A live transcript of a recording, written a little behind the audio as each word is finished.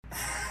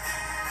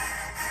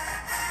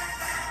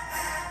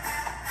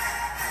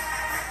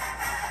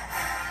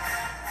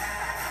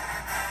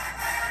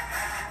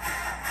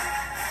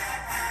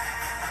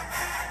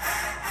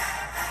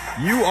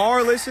You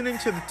are listening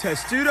to the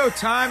Testudo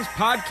Times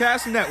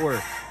Podcast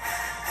Network.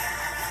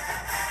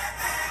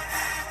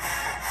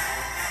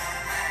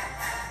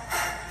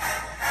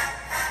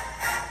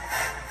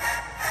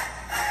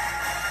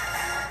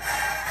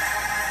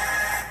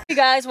 Hey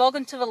guys,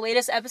 welcome to the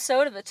latest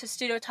episode of the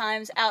Testudo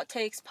Times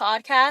Outtakes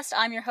Podcast.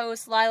 I'm your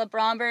host, Lila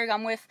Bromberg.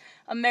 I'm with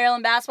a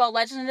Maryland basketball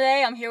legend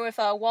today. I'm here with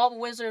Walt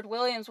Wizard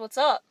Williams. What's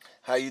up?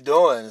 How you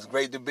doing? It's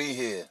great to be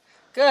here.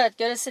 Good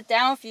to sit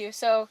down with you.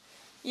 So,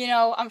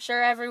 I'm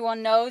sure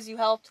everyone knows you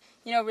helped,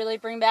 really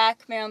bring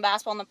back Maryland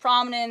basketball into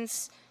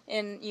prominence.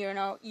 And,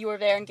 you were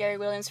there in Gary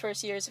Williams'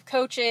 first years of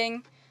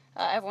coaching.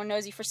 Everyone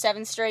knows you for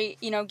 7 straight,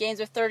 games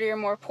with 30 or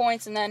more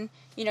points. And then,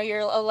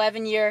 your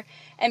 11-year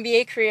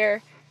NBA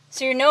career.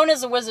 So you're known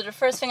as a Wizard. The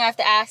first thing I have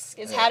to ask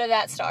is, how did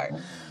that start?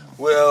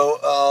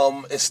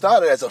 Well, it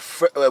started as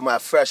my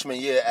freshman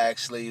year,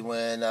 actually,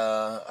 when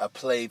I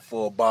played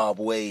for Bob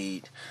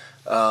Wade.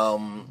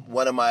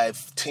 One of my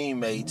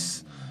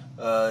teammates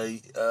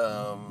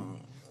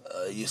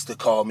used to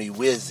call me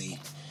Wizzy.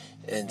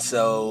 And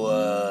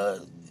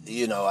so,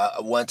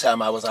 one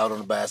time I was out on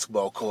the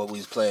basketball court. We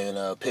was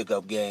playing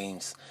pickup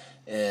games,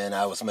 and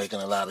I was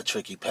making a lot of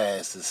tricky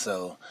passes.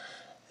 So,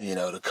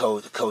 the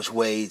Coach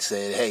Wade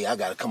said, "Hey, I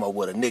got to come up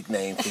with a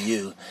nickname for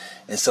you."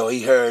 And so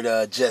he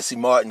heard Jesse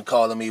Martin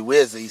calling me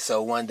Wizzy.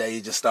 So one day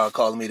he just started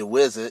calling me the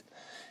Wizard.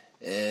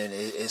 And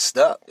it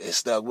stuck. It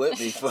stuck with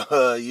me for,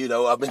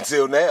 up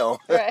until now.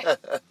 Right.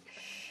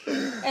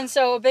 And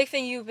so a big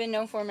thing you've been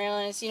known for,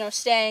 Maryland, is,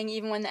 staying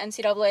even when the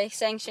NCAA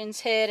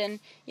sanctions hit and,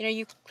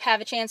 you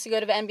have a chance to go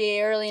to the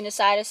NBA early and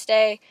decide to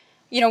stay.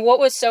 What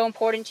was so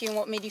important to you and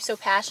what made you so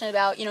passionate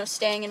about,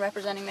 staying and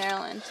representing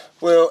Maryland?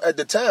 Well, at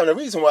the time, the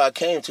reason why I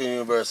came to the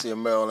University of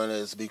Maryland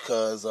is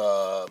because,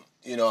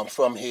 I'm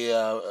from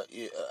here.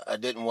 I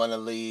didn't want to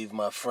leave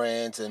my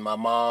friends and my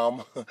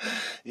mom,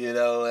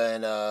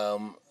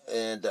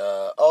 and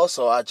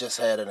also I just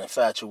had an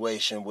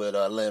infatuation with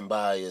Len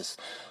Bias.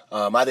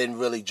 I didn't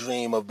really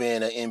dream of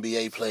being an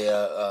NBA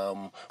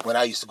player. When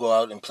I used to go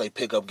out and play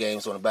pickup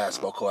games on the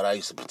basketball court, I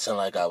used to pretend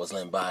like I was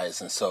Len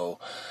Bias. And so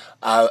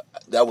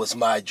that was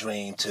my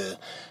dream, to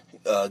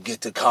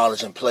get to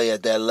college and play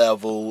at that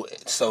level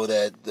so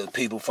that the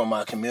people from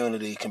my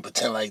community can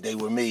pretend like they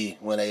were me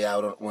when they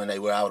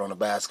were out on the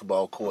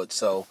basketball court.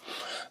 So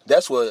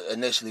that's what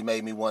initially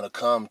made me want to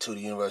come to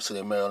the University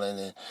of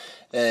Maryland.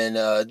 And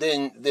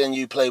then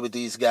you play with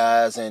these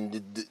guys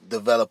and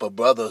develop a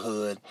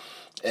brotherhood.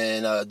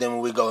 And then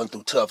when we're going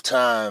through tough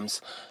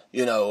times,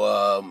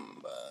 I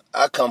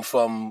come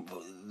from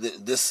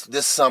this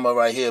summer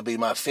right here be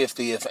my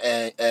 50th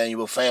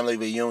annual family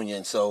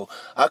reunion. So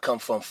I come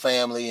from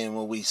family, and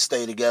when we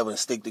stay together and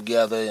stick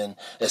together, and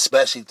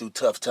especially through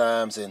tough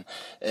times, and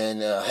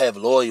have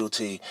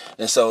loyalty.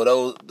 And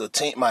so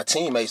my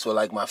teammates were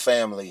like my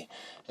family.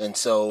 And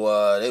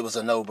so it was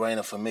a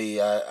no-brainer for me.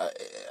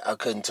 I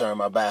couldn't turn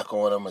my back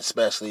on them,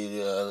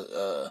 especially in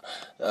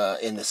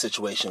the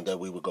situation that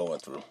we were going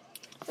through.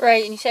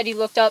 Right, and you said you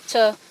looked up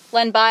to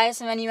Len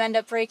Bias, and then you end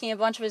up breaking a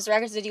bunch of his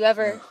records. Did you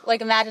ever,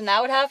 imagine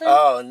that would happen?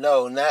 Oh,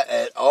 no, not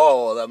at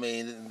all. I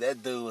mean,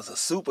 that dude was a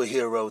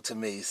superhero to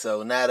me,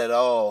 so not at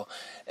all.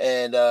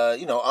 And,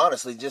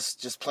 honestly,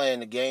 just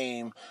playing the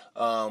game,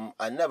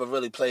 I never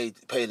really paid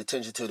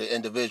attention to the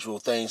individual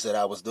things that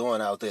I was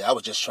doing out there. I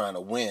was just trying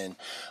to win.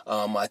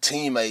 My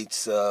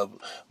teammates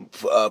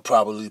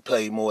probably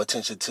paid more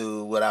attention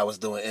to what I was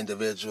doing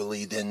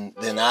individually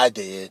than I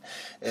did.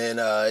 And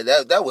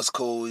that was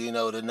cool,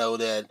 to know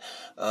that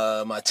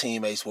my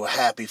teammates were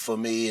happy for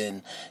me,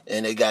 and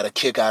they got a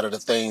kick out of the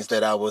things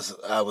that I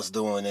was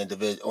doing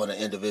on an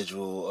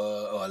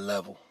individual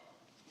level.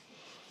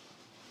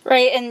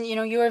 Right, and,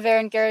 you were there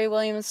in Gary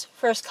Williams'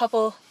 first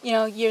couple,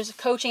 years of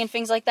coaching and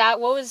things like that.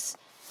 What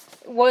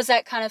was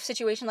that kind of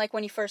situation like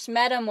when you first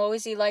met him? What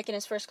was he like in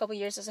his first couple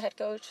years as a head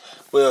coach?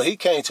 Well, he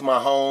came to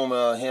my home,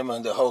 him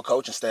and the whole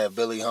coaching staff,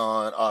 Billy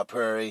Hahn, Art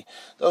Perry.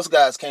 Those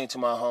guys came to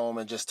my home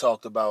and just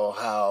talked about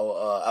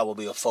how I would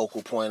be a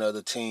focal point of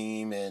the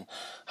team, and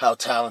how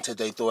talented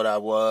they thought I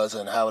was,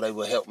 and how they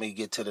would help me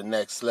get to the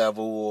next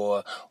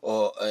level,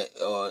 or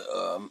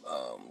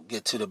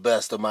get to the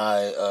best of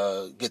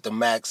get the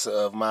max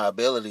of my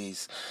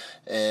abilities.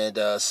 And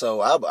so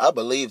I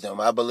believed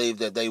them. I believed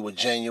that they were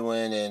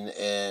genuine,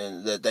 and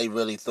that they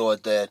really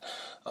thought that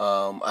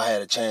I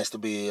had a chance to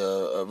be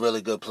a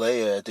really good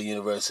player at the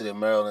University of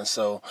Maryland.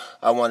 So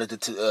I wanted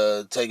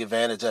to take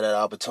advantage of that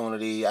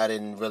opportunity. I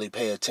didn't really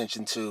pay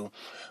attention to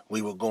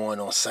we were going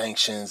on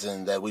sanctions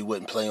and that we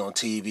wouldn't play on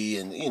TV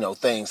and,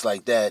 things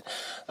like that.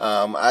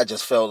 I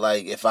just felt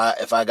like if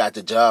I got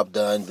the job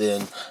done,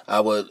 then I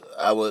would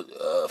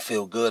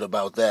feel good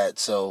about that.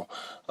 So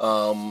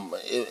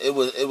it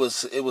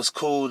was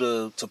cool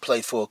to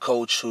play for a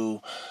coach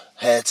who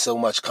had so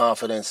much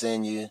confidence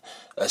in you,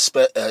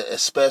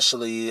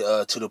 especially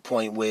to the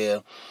point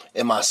where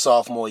in my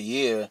sophomore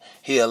year,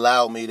 he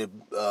allowed me to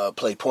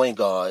play point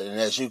guard. And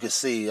as you can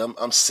see, I'm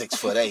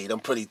 6'8".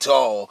 I'm pretty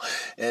tall.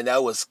 And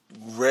that was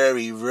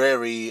very,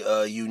 very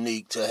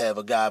unique to have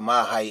a guy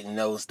my height in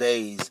those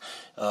days,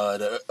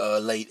 the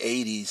late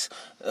 80s,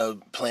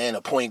 playing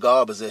a point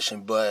guard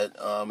position. But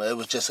it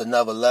was just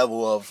another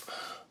level of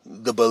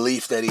the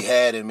belief that he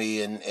had in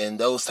me, and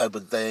those type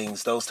of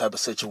things, those type of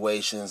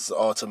situations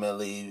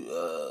ultimately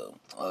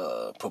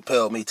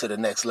propelled me to the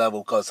next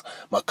level because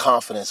my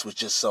confidence was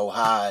just so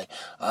high.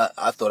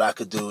 I thought I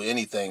could do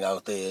anything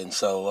out there, and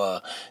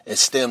so it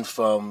stemmed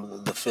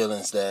from the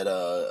feelings that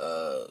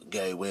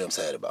Gary Williams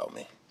had about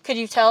me. Could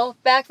you tell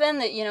back then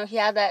that, you know, he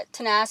had that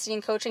tenacity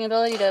and coaching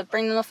ability to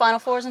bring them to the Final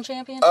Fours and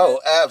championships? Oh,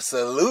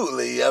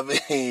 absolutely. I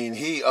mean,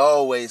 he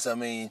always,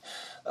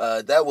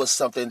 that was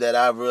something that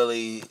I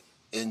really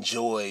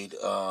enjoyed,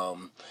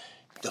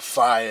 the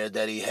fire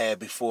that he had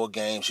before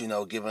games, you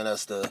know, giving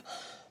us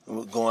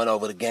going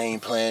over the game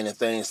plan and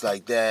things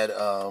like that.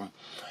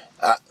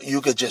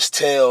 You could just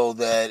tell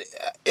that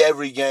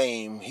every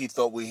game he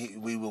thought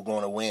we were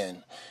going to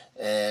win.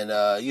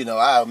 And, you know,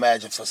 I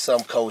imagine for some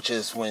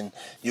coaches when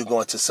you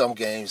go into some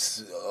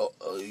games,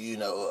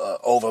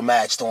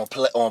 overmatched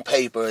on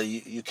paper,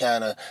 you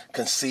kind of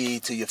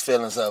concede to your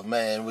feelings of,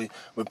 man, we're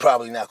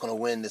probably not going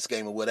to win this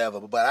game or whatever.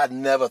 But I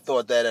never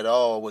thought that at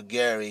all with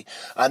Gary.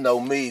 I know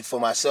me, for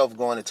myself,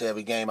 going into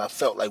every game, I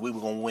felt like we were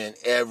going to win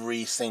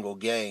every single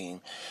game.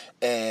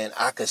 And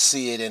I could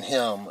see it in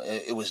him.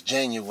 It was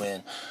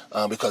genuine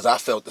because I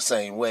felt the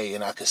same way,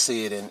 and I could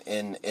see it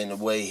in the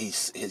way he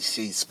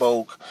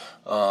spoke,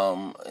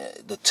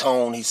 the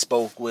tone he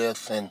spoke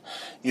with, and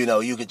you know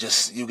you could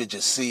just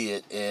see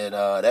it, and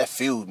that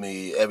fueled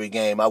me every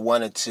game. I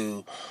wanted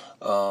to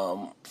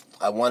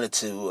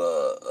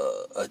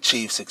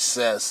achieve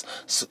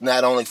success,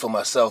 not only for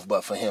myself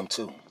but for him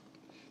too.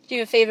 Do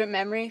you have a favorite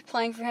memory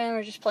playing for him,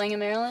 or just playing in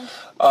Maryland?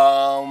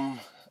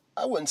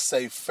 I wouldn't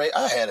say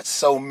I had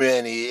so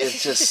many.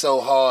 It's just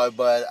so hard.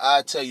 But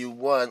I tell you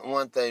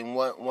one thing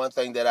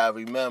that I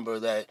remember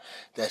that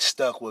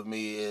stuck with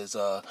me is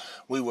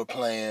we were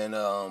playing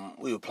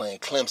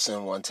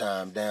Clemson one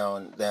time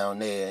down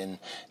there, and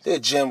their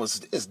gym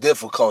it's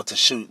difficult to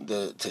shoot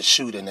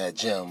in that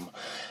gym.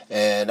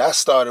 And I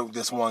started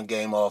this one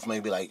game off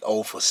maybe like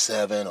 0 for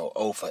 7 or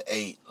 0 for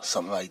 8 or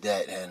something like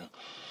that, and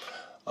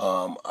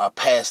I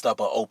passed up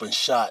an open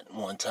shot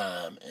one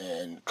time,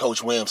 and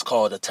Coach Williams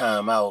called a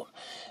timeout,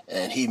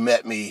 and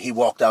he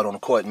walked out on the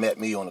court and met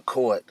me on the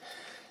court,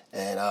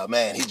 and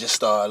man, he just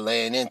started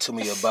laying into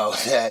me about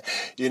that.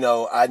 You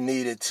know, I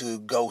needed to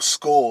go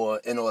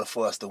score in order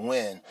for us to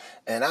win,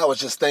 and I was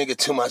just thinking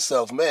to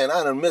myself, man,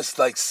 I done missed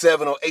like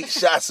 7 or 8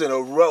 shots in a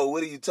row.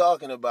 What are you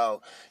talking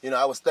about? You know,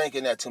 I was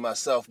thinking that to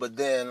myself, but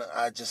then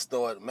I just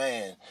thought,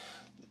 man,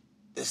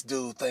 this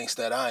dude thinks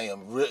that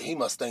he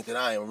must think that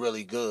I am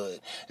really good.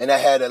 And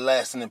that had a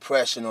lasting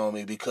impression on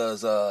me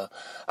because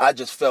I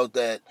just felt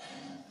that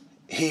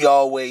he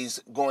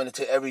always, going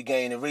into every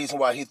game, the reason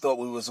why he thought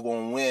we was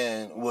going to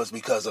win was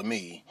because of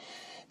me.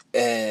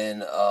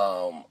 And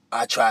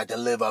I tried to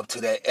live up to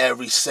that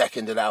every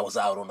second that I was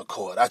out on the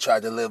court. I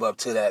tried to live up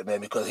to that,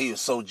 man, because he was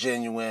so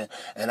genuine.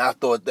 And I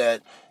thought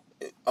that,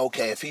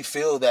 okay, if he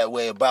feels that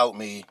way about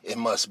me, it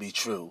must be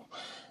true.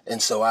 And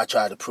so I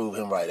tried to prove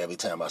him right every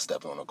time I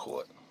stepped on the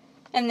court.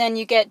 And then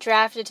you get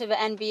drafted to the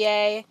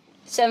NBA,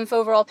 7th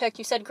overall pick.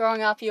 You said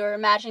growing up you were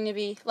imagining to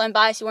be Len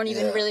Bias. You weren't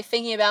even really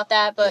thinking about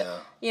that. But,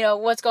 you know,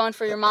 what's going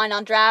through your mind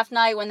on draft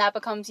night when that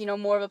becomes, you know,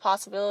 more of a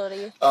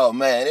possibility? Oh,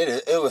 man,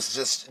 it was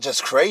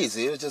just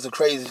crazy. It was just a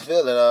crazy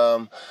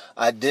feeling.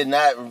 I didn't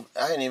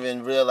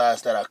even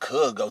realize that I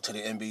could go to the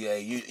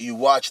NBA. You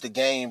watch the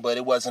game, but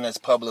it wasn't as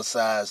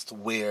publicized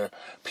where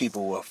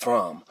people were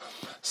from.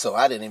 So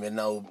I didn't even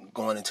know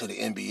going into the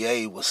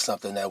NBA was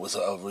something that was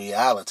a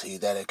reality,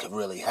 that it could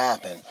really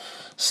happen.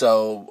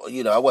 So,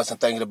 you know, I wasn't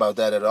thinking about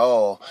that at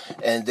all.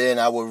 And then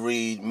I would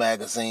read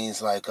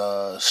magazines like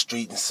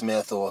Street and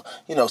Smith or,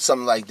 you know,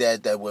 something like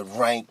that would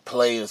rank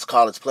players,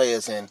 college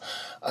players. And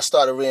I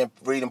started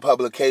reading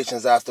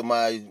publications after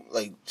my,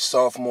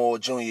 sophomore,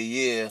 junior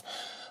year,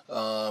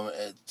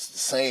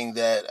 saying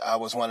that I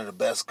was one of the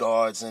best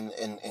guards in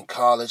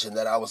college and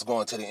that I was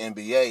going to the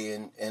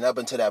NBA. And up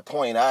until that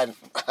point, I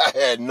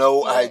had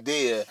no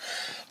idea.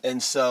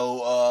 And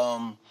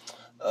so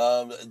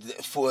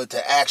for it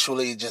to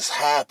actually just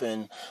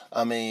happen,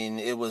 I mean,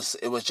 it was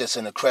just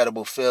an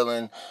incredible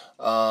feeling.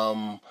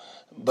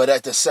 But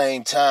at the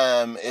same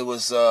time, it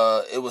was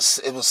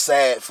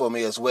sad for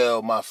me as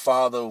well. My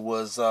father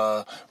was,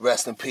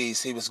 rest in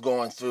peace, he was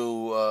going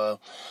through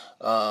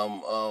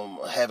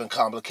having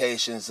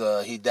complications.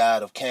 He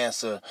died of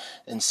cancer,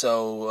 and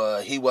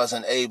so he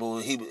wasn't able.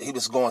 He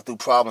was going through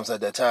problems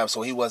at that time,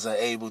 so he wasn't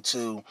able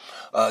to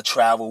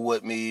travel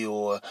with me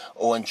or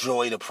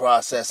enjoy the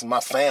process. And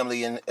my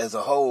family as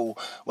a whole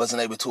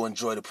wasn't able to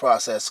enjoy the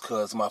process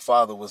because my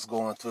father was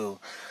going through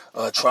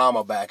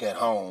trauma back at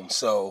home.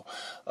 So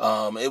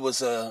it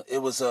was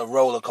a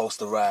roller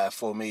coaster ride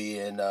for me,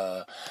 and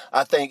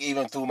I think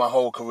even through my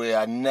whole career,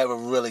 I never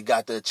really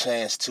got the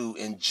chance to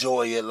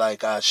enjoy it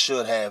like I should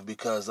have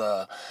because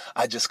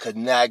I just could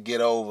not get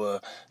over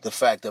the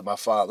fact that my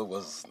father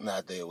was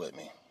not there with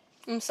me.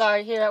 I'm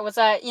sorry to hear that. Was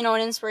that,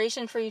 an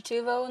inspiration for you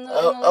too,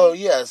 though?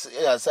 Yes,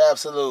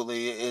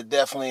 absolutely. It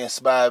definitely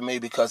inspired me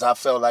because I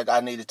felt like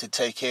I needed to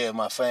take care of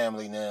my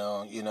family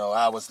now.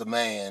 I was the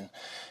man,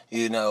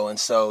 and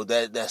so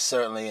that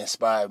certainly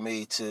inspired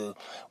me to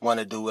want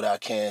to do what I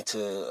can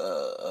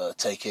to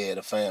take care of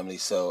the family.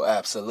 So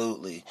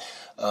absolutely,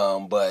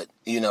 but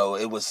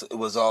it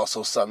was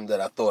also something that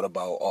I thought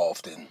about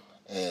often,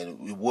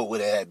 and what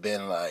would it have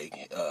been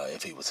like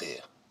if he was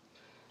here.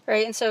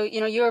 Right, and so,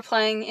 you were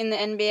playing in the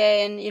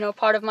NBA and,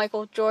 part of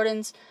Michael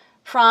Jordan's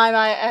prime.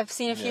 I've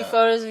seen a few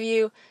photos of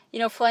you,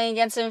 playing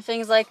against him,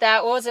 things like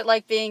that. What was it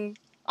like being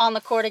on the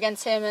court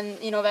against him and,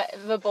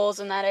 the Bulls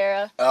in that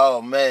era?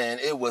 Oh, man,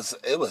 it was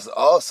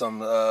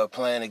awesome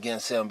playing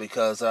against him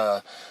because,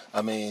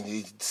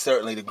 he's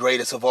certainly the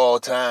greatest of all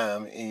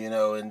time,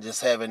 and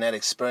just having that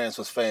experience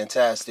was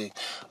fantastic.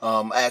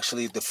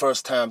 Actually, the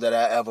first time that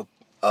I ever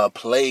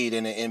played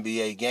in an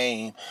NBA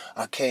game,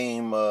 I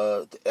came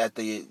at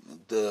the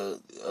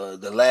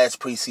last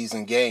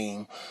preseason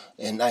game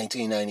in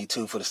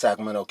 1992 for the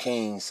Sacramento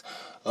Kings.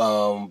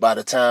 By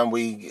the time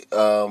we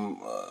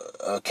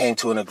came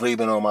to an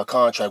agreement on my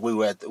contract, we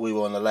were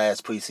on the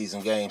last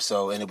preseason game.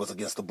 And it was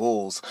against the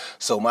Bulls.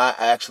 So my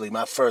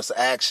first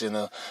action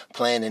of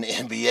playing in the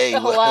NBA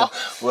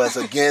was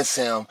against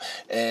him,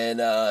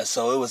 and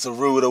so it was a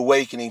rude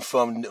awakening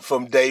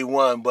from day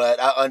one. But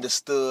I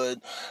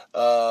understood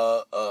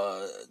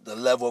the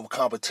level of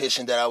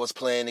competition that I was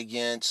playing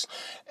against,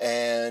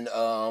 and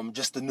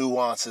just the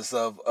nuances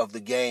of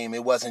the game.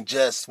 It wasn't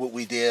just what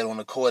we did on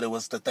the court; it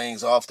was the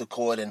things off the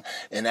court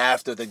and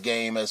after the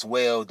game as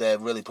well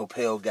that really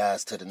propelled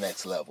guys to the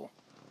next level.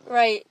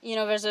 Right.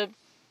 There's a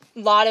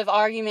lot of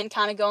argument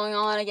kind of going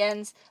on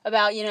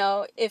about,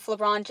 if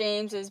LeBron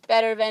James is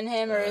better than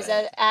him or is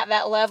at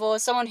that level.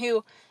 As someone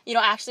who,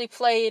 actually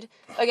played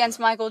against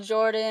Michael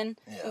Jordan,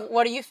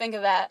 what do you think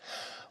of that?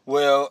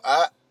 Well,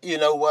 you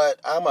know what?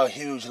 I'm a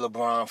huge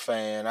LeBron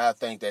fan. I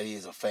think that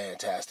he's a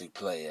fantastic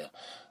player.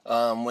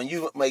 When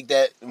you make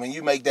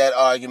that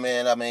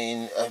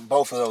argument,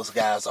 both of those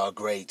guys are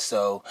great.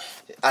 So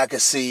I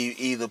could see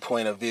either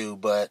point of view,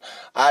 but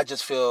I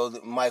just feel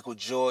that Michael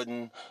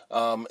Jordan,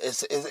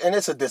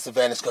 it's a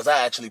disadvantage because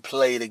I actually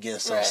played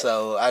against him,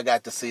 so I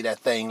got to see that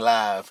thing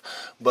live.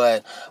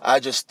 But I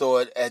just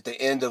thought at the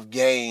end of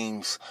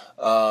games,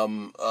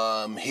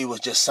 he was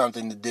just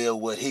something to deal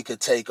with. He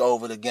could take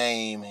over the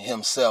game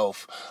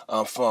himself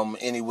from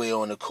anywhere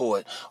on the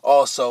court.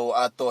 Also,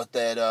 I thought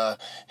that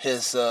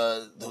his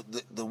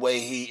the way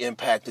he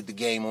impacted the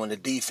game on the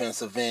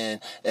defensive end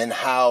and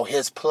how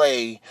his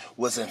play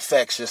was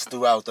infectious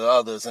throughout the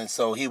others, and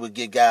so he would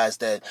get guys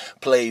that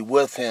played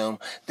with him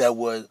that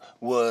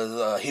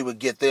he would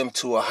get them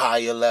to a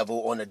higher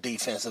level on the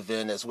defensive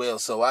end as well.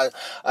 So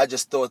I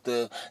just thought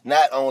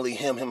not only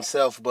him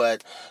himself,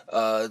 but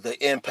the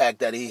impact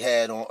that he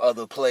had on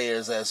other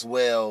players as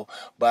well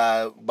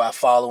by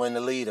following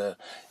the leader.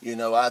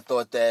 I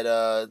thought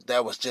that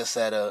that was just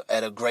at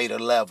a greater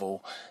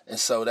level, and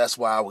so that's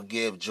why I would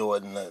give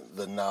Jordan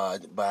the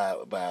nod by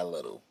a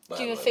little.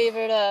 Do you have a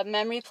favorite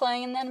memory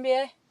playing in the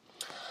NBA?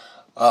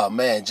 Oh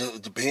man,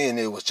 just being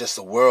there was just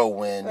a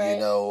whirlwind.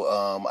 Right.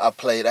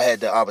 I had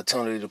the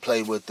opportunity to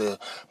play with the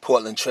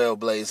Portland Trail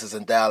Blazers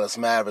and Dallas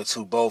Mavericks,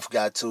 who both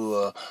got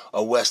to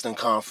a Western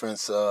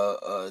Conference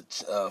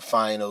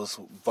finals,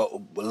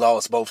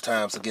 lost both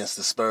times against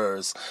the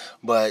Spurs.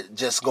 But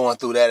just going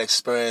through that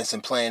experience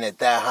and playing at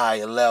that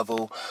higher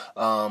level,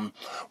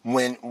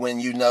 when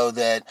you know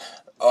that,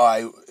 all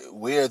right,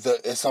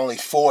 it's only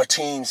 4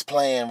 teams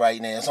playing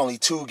right now. It's only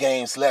 2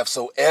 games left,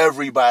 so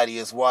everybody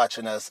is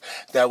watching us.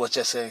 That was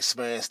just an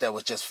experience that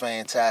was just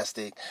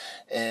fantastic.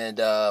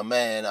 And,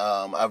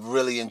 I've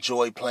really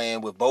enjoyed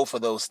playing with both of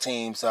those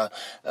teams. There's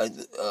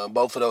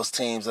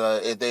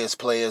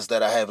players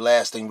that I have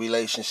lasting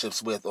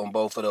relationships with on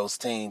both of those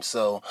teams.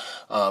 So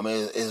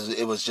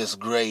it was just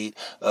great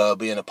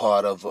being a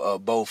part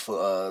of both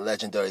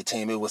legendary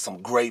teams. It was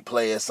some great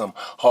players, some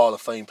Hall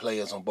of Fame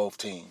players on both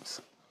teams.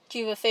 Do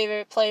you have a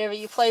favorite player that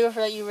you play with or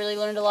that you really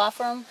learned a lot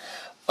from?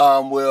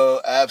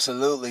 Well,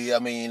 absolutely.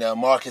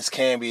 Marcus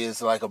Camby is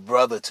like a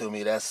brother to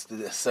me. That's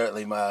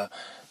certainly my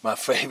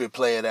favorite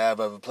player that I've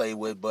ever played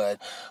with.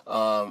 But,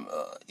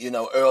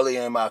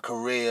 earlier in my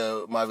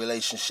career, my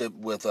relationship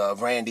with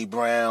Randy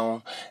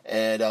Brown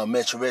and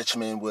Mitch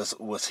Richmond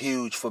was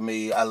huge for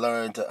me. I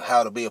learned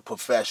how to be a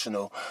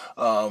professional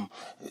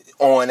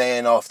on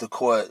and off the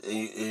court,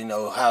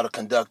 how to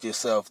conduct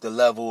yourself, the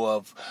level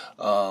of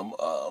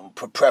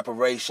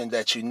preparation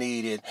that you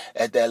needed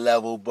at that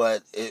level,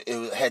 but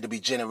it had to be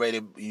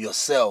generated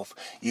yourself.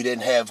 You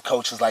didn't have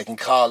coaches like in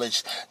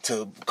college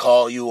to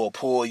call you or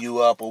pull you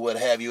up or what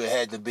have you. It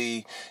had to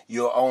be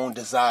your own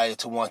desire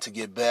to want to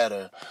get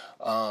better.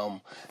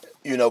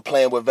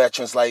 playing with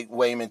veterans like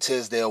Wayman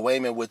Tisdale.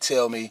 Wayman would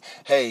tell me,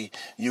 "Hey,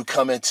 you're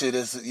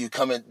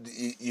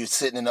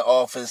sitting in the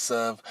office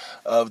of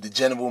the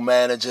general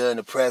manager and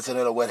the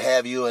president or what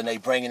have you, and they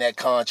bringing that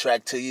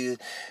contract to you,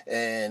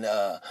 and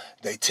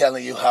they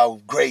telling you how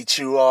great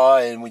you are,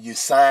 and when you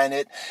sign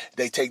it,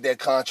 they take that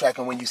contract,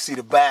 and when you see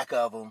the back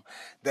of them,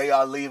 they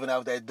are leaving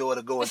out that door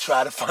to go and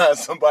try to find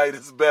somebody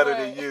that's better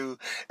than you,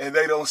 and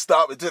they don't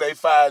stop until they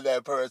find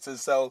that person."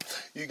 So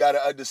you got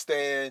to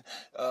understand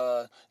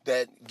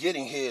that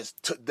getting here is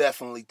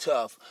definitely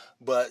tough,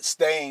 but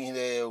staying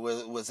there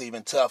was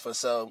even tougher.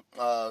 So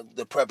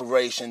the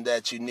preparation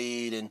that you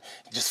need and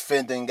just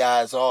fending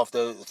guys off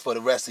for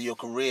the rest of your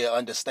career,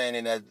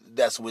 understanding that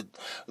that's what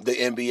the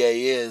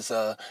NBA is,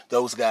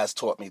 those guys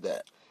taught me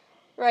that.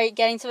 Right,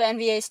 getting to the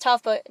NBA is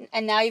tough,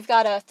 and now you've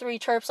got 3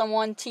 Terps on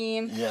one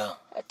team. Yeah.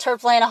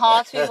 Terplana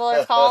Hawks, people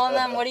are calling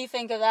them. What do you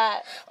think of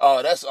that?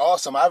 Oh, that's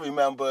awesome. I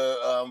remember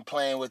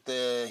playing with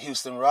the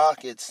Houston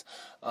Rockets,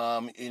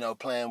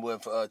 playing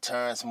with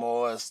Terrence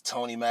Morris,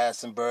 Tony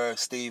Massenberg,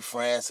 Steve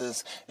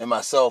Francis, and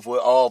myself. We're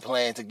all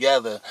playing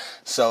together.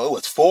 So it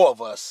was 4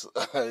 of us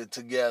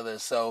together.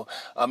 So,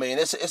 I mean,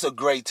 it's a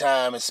great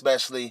time,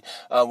 especially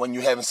when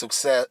you're having some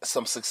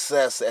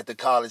success at the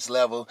college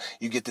level.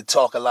 You get to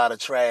talk a lot of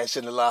trash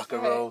in the locker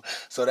room.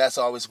 So that's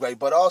always great.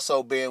 But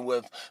also being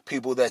with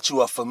people that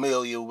you are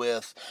familiar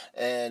with,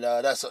 and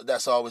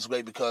that's always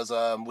great because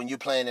when you're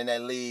playing in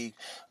that league,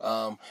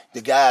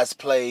 the guys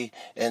play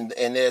and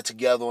they're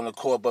together on the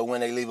court, but when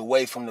they leave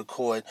away from the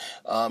court,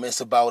 it's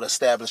about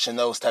establishing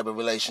those type of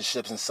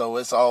relationships, and so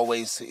it's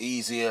always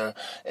easier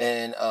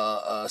and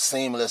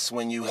seamless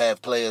when you have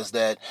players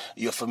that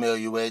you're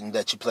familiar with and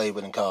that you played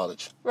with in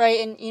college. Right,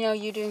 and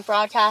you're doing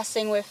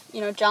broadcasting with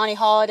Johnny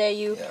Holiday.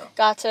 You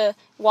got to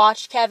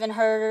watch Kevin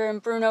Huerter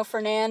and Bruno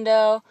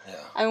Fernando. Yeah.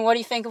 I mean, what do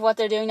you think of what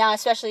they're doing now,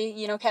 especially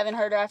Kevin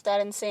Huerter after that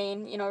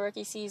insane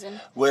rookie season?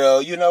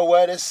 Well, you know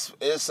what? I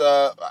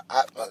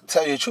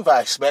tell you the truth,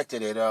 I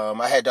expected it.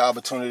 I had the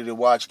opportunity to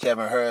watch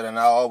Kevin Huerter, and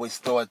I always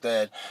thought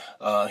that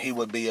he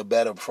would be a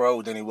better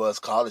pro than he was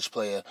college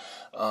player.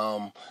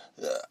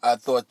 I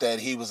thought that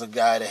he was a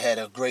guy that had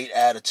a great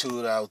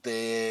attitude out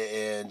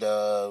there, and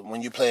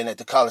when you're playing at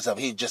the college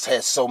level, he just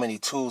has so many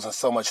tools and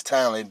so much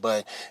talent,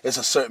 but it's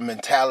a certain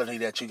mentality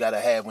that you got to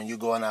have when you're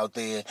going out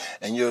there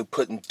and you're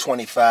putting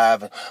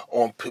 25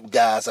 on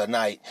guys a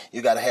night.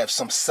 You got to have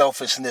some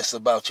selfishness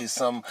about you.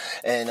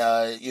 Kevin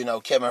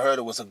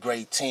Huerter was a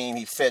great team.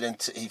 He fit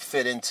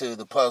into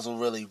the puzzle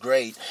really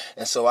great,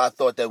 and so I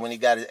thought that when he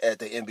got it at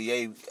the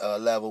NBA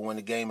level, when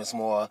the game is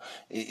more,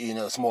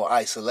 it's more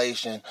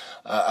isolation,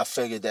 I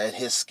figured that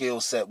his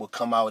skill set would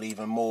come out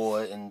even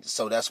more, and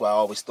so that's why I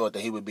always thought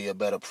that he would be a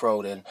better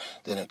pro than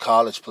a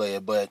college player.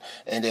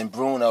 And then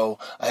Bruno,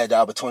 I had the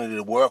opportunity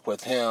to work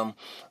with him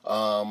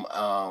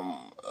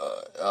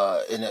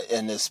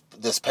in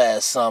this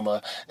past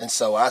summer, and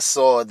so I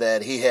saw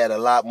that he had a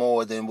lot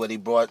more than what he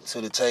brought to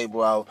the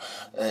table out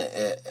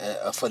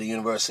for the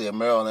University of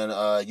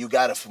Maryland. You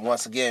got to,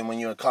 once again, when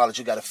you're in college,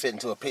 you got to fit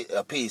into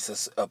a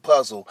piece, a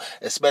puzzle,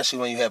 especially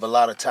when you have a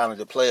lot of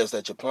talented players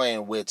that you're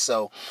playing with.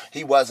 So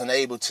he wasn't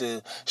able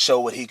to show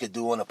what he could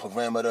do on the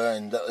perimeter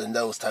and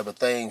those type of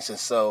things, and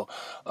so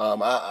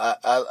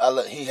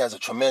he has a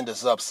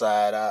tremendous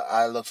upside.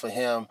 I look for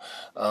him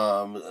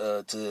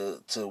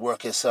to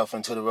work himself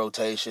into the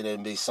rotation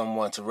and be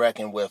someone to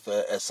reckon with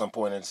at some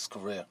point in his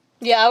career.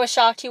 Yeah, I was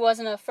shocked he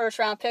wasn't a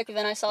first-round pick, but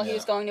then I saw he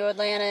was going to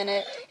Atlanta, and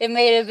it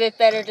made it a bit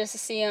better just to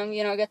see him,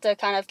 get to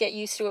kind of get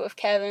used to it with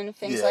Kevin,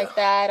 things like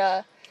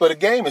that. But the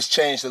game has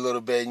changed a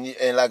little bit,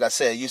 and like I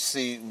said, you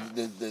see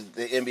the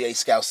NBA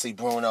scouts see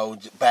Bruno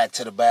back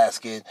to the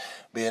basket,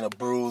 being a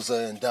bruiser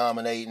and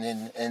dominating,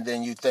 and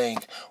then you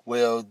think,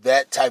 well,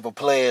 that type of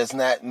player is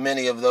not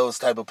many of those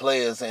type of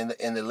players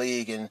in the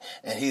league, and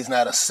he's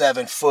not a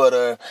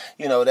 7-footer,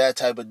 that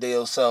type of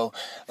deal. So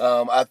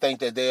I think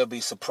that they'll be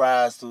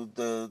surprised with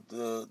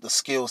the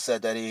skill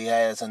set that he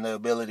has and the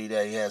ability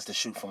that he has to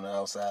shoot from the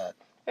outside.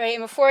 Right,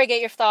 and before I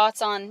get your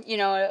thoughts on,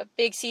 a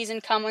big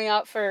season coming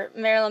up for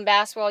Maryland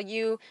basketball,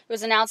 it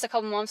was announced a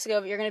couple months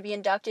ago that you're going to be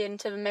inducted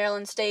into the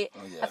Maryland State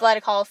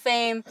Athletic Hall of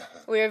Fame.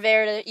 We were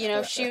there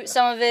to, shoot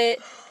some of it.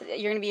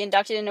 You're going to be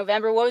inducted in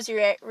November. What was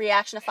your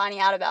reaction to finding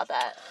out about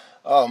that?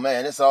 Oh,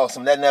 man, it's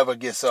awesome. That never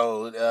gets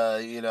old.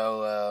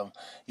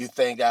 You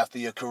think after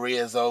your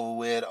career is over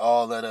with,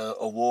 all of the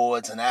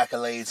awards and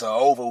accolades are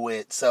over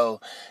with. So,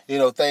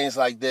 things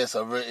like this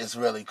it's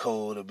really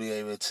cool to be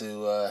able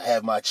to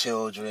have my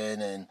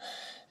children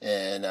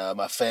and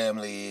my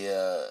family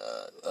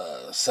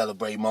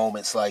celebrate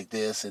moments like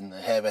this and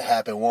have it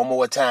happen one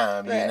more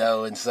time,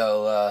 and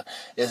so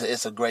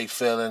it's a great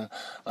feeling.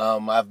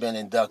 I've been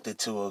inducted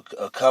to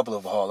a couple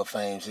of Hall of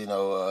Fames,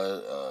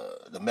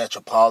 the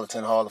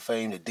Metropolitan Hall of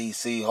Fame, the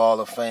D.C. Hall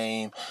of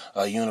Fame,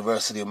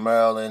 University of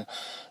Maryland,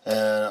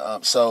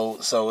 and so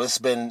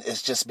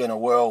it's just been a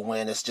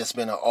whirlwind. It's just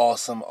been an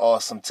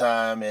awesome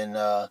time,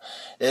 and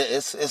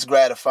it's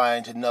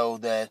gratifying to know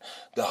that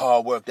the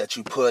hard work that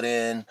you put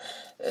in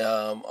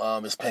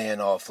is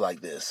paying off like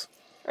this.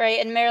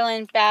 Right, and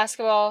Maryland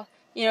basketball,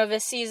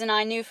 this season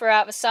I knew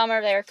throughout the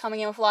summer they were coming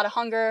in with a lot of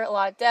hunger, a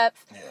lot of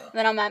depth. Yeah. And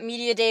then I'm at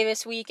Media Day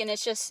this week, and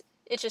it's just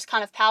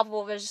kind of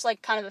palpable. There's just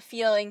like kind of a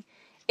feeling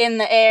in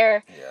the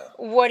air. Yeah.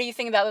 What do you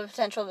think about the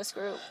potential of this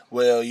group?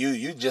 Well,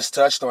 you just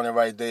touched on it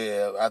right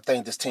there. I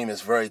think this team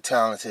is very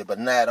talented, but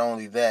not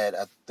only that,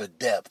 the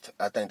depth.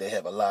 I think they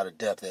have a lot of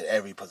depth at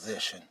every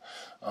position.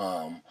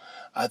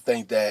 I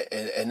think that,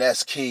 and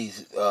that's key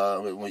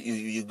when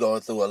you're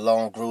going through a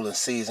long, grueling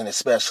season,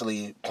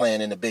 especially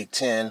playing in the Big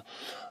Ten.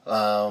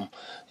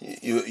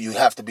 You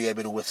have to be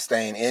able to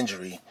withstand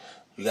injury.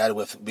 You got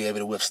to be able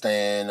to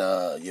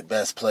withstand your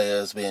best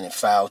players being in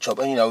foul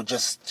trouble.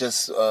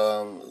 Just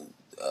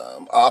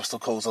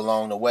obstacles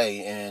along the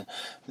way, and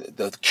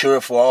the cure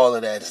for all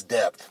of that is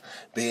depth.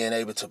 Being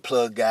able to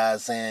plug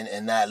guys in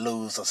and not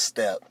lose a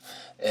step.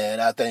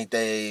 And I think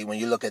when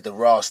you look at the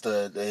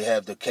roster, they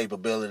have the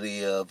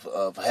capability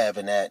of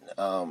having that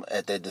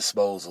at their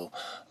disposal.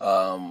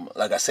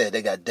 Like I said,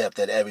 they got depth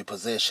at every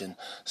position.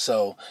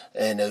 So,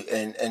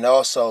 and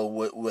also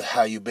with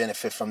how you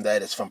benefit from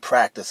that is from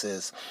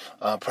practices.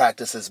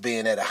 Practices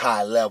being at a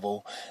high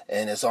level,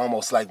 and it's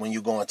almost like when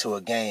you go into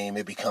a game,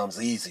 it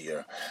becomes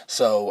easier.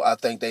 So I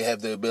think they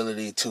have the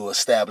ability to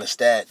establish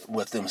that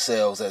with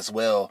themselves as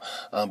well,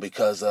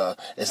 because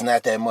it's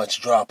not that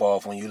much drop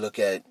off when you look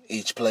at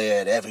each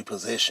player at every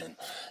position.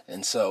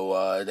 And so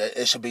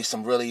it should be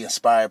some really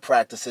inspired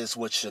practices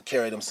which should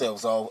carry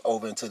themselves all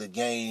over into the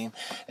game,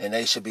 and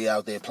they should be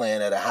out there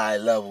playing at a high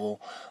level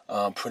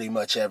pretty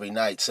much every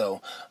night.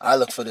 So I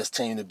look for this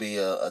team to be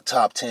a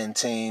top 10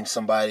 team,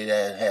 somebody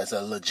that has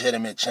a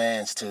legitimate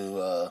chance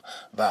to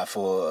vie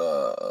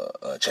for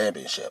a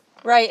championship.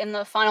 Right, and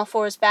the Final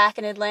Four is back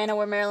in Atlanta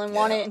where Maryland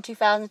won it in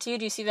 2002.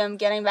 Do you see them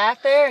getting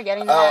back there, or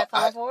getting to that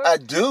Final Four? I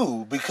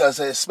do, because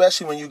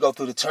especially when you go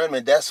through the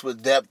tournament, that's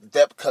what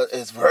depth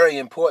is very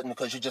important,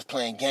 because you're just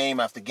playing game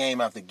after game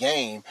after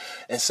game.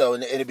 And so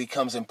it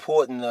becomes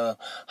important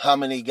how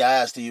many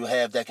guys do you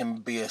have that can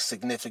be a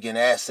significant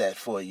asset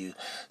for you.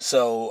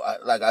 So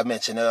like I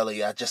mentioned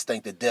earlier, I just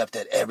think the depth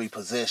at every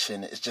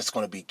position is just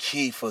going to be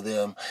key for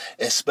them,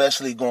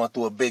 especially going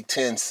through a Big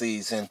Ten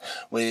season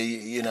where,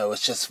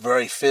 it's just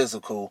very physical.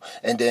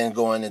 And then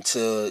going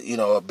into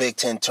a Big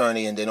Ten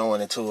tourney, and then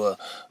on into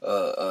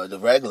the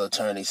regular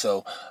tourney.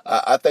 So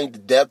I think the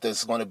depth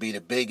is going to be the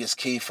biggest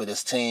key for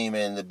this team,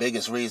 and the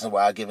biggest reason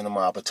why I've given them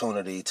an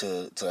opportunity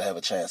to have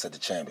a chance at the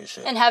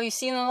championship. And have you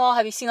seen them all?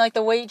 Have you seen like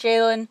the weight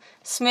Jalen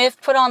Smith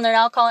put on? They're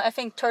now calling. I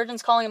think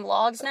Turgeon's calling him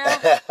logs now.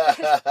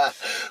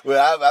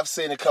 Well, I've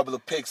seen a couple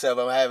of pics of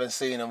them. I haven't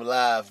seen them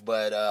live,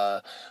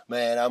 but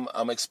man,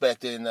 I'm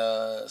expecting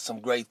some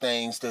great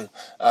things.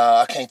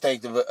 I can't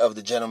think of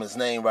the gentleman's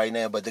name right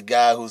now, but the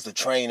guy who's the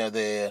trainer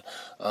there,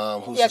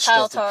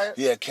 Kyle Tart.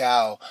 Yeah,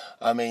 Cal.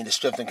 I mean, the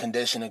strength and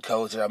conditioning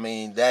coach. I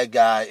mean, that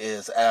guy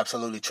is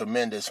absolutely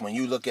tremendous. When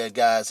you look at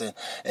guys, and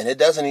it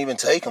doesn't even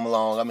take him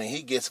long. I mean,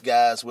 he gets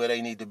guys where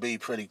they need to be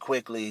pretty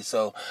quickly.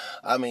 So,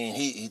 I mean,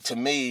 he to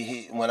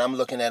me, when I'm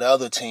looking at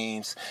other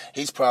teams,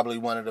 he's probably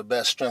one of the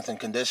best strength and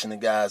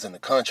conditioning guys in the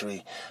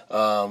country.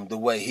 The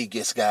way he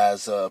gets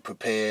guys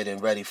prepared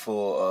and ready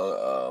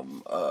for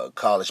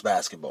college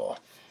basketball.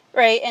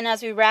 Right, and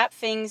as we wrap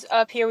things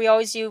up here, we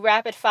always do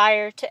rapid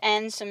fire to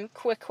end. Some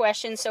quick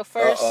questions. So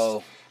first,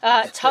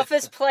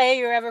 toughest player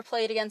you ever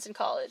played against in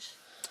college?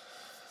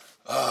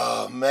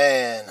 Oh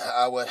man,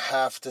 I would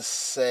have to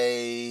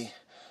say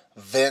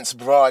Vince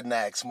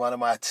Broadnax, one of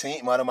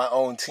my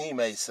own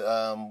teammates.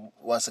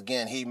 Once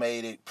again, he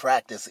made it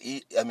practice.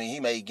 He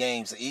made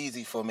games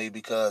easy for me,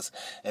 because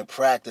in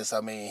practice,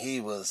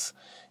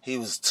 he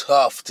was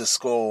tough to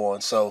score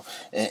on. So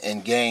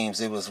in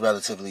games, it was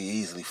relatively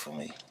easy for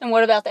me. And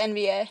what about the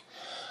NBA?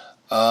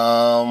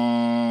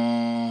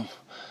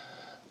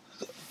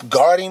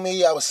 Guarding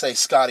me, I would say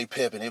Scottie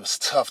Pippen. It was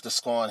tough to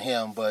score on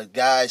him. But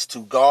guys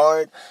to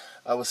guard,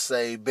 I would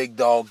say big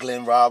dog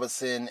Glenn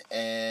Robinson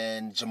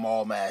and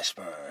Jamal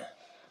Mashburn.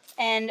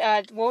 And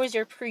what was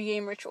your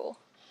pregame ritual?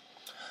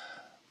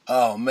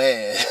 Oh,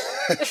 man.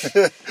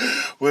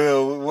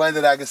 Well, one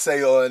that I can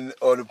say on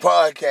the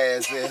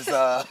podcast is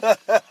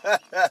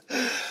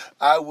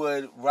I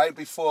would, right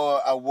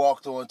before I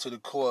walked onto the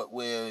court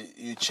where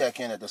you check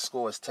in at the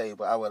scores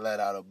table, I would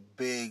let out a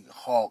big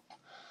hawk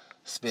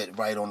spit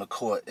right on the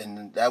court,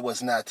 and that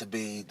was not to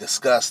be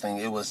disgusting.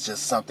 It was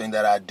just something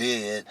that I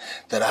did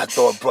that I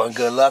thought brought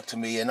good luck to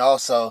me. And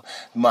also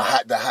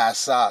the high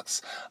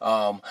socks.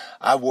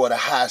 I wore the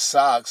high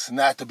socks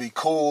not to be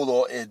cool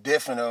or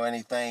different or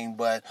anything,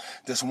 but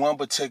this one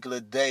particular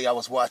day I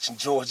was watching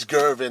George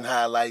Gervin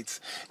highlights,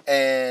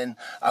 and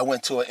I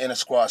went to an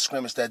inter-squad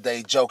scrimmage that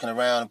day joking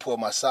around and pulled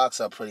my socks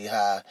up pretty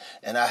high,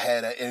 and I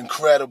had an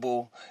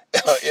incredible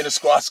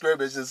inter-squad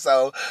scrimmage, and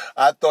so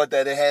I thought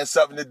that it had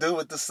something to do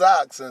with the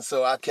socks, and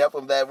so I kept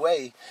them that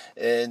way,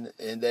 and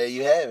there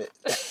you have it.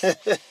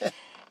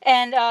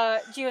 And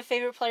do you have a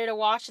favorite player to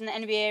watch in the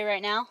NBA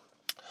right now?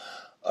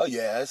 Oh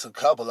yeah, it's a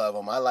couple of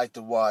them. I like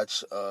to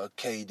watch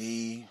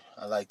KD.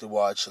 I like to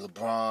watch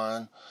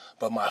LeBron,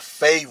 but my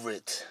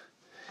favorite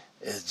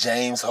is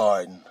James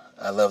Harden.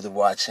 I love to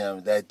watch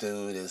him. That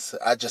dude is,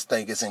 I just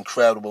think it's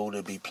incredible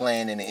to be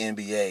playing in the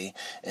NBA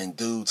and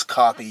dudes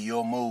copy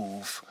your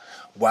move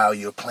while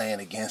you're playing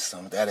against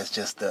them. That is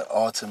just the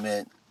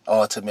ultimate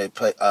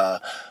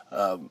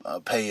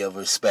pay of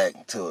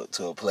respect to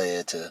a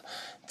player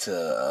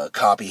to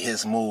copy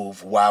his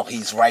move while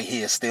he's right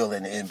here still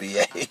in the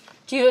NBA.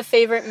 Do you have a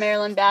favorite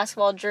Maryland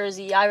basketball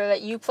jersey, either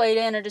that you played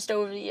in or just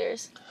over the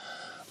years?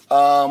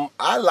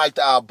 I liked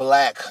our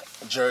black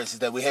jerseys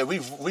that we had.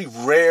 We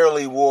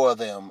rarely wore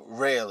them,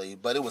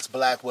 but it was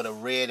black with a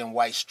red and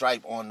white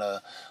stripe on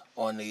the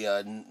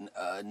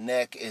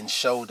neck and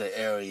shoulder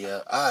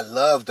area. I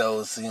love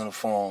those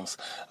uniforms.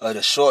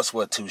 The shorts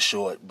were too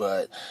short,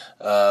 but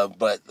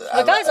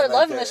the guys are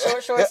loving the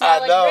short shorts now.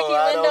 Like Ricky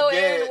Lindo,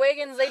 Aaron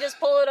Wiggins, they just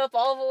pull it up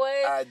all the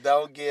way. I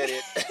don't get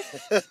it.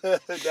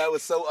 That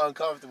was so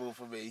uncomfortable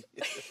for me.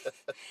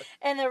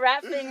 And to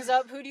wrap things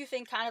up, who do you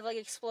think kind of like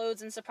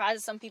explodes and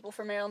surprises some people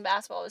for Maryland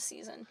basketball this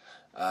season?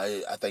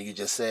 I think you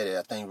just said it.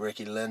 I think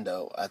Ricky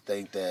Lindo. I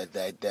think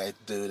that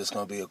dude is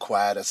going to be a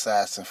quiet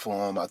assassin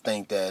for him. I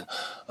think that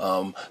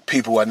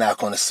people are not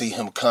going to see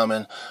him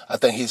coming. I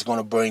think he's going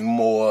to bring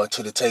more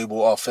to the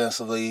table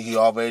offensively. He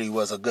already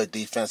was a good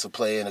defensive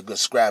player and a good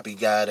scrappy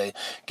guy that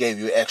gave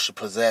you extra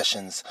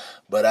possessions.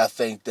 But I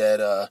think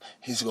that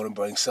he's going to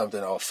bring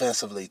something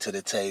offensively to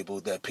the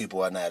table that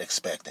people are not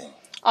expecting.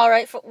 All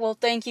right. Well,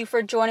 thank you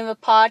for joining the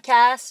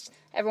podcast.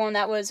 Everyone,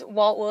 that was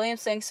Walt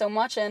Williams. Thanks so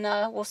much, and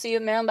we'll see you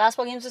at Maryland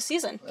basketball games this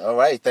season. All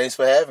right. Thanks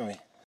for having me.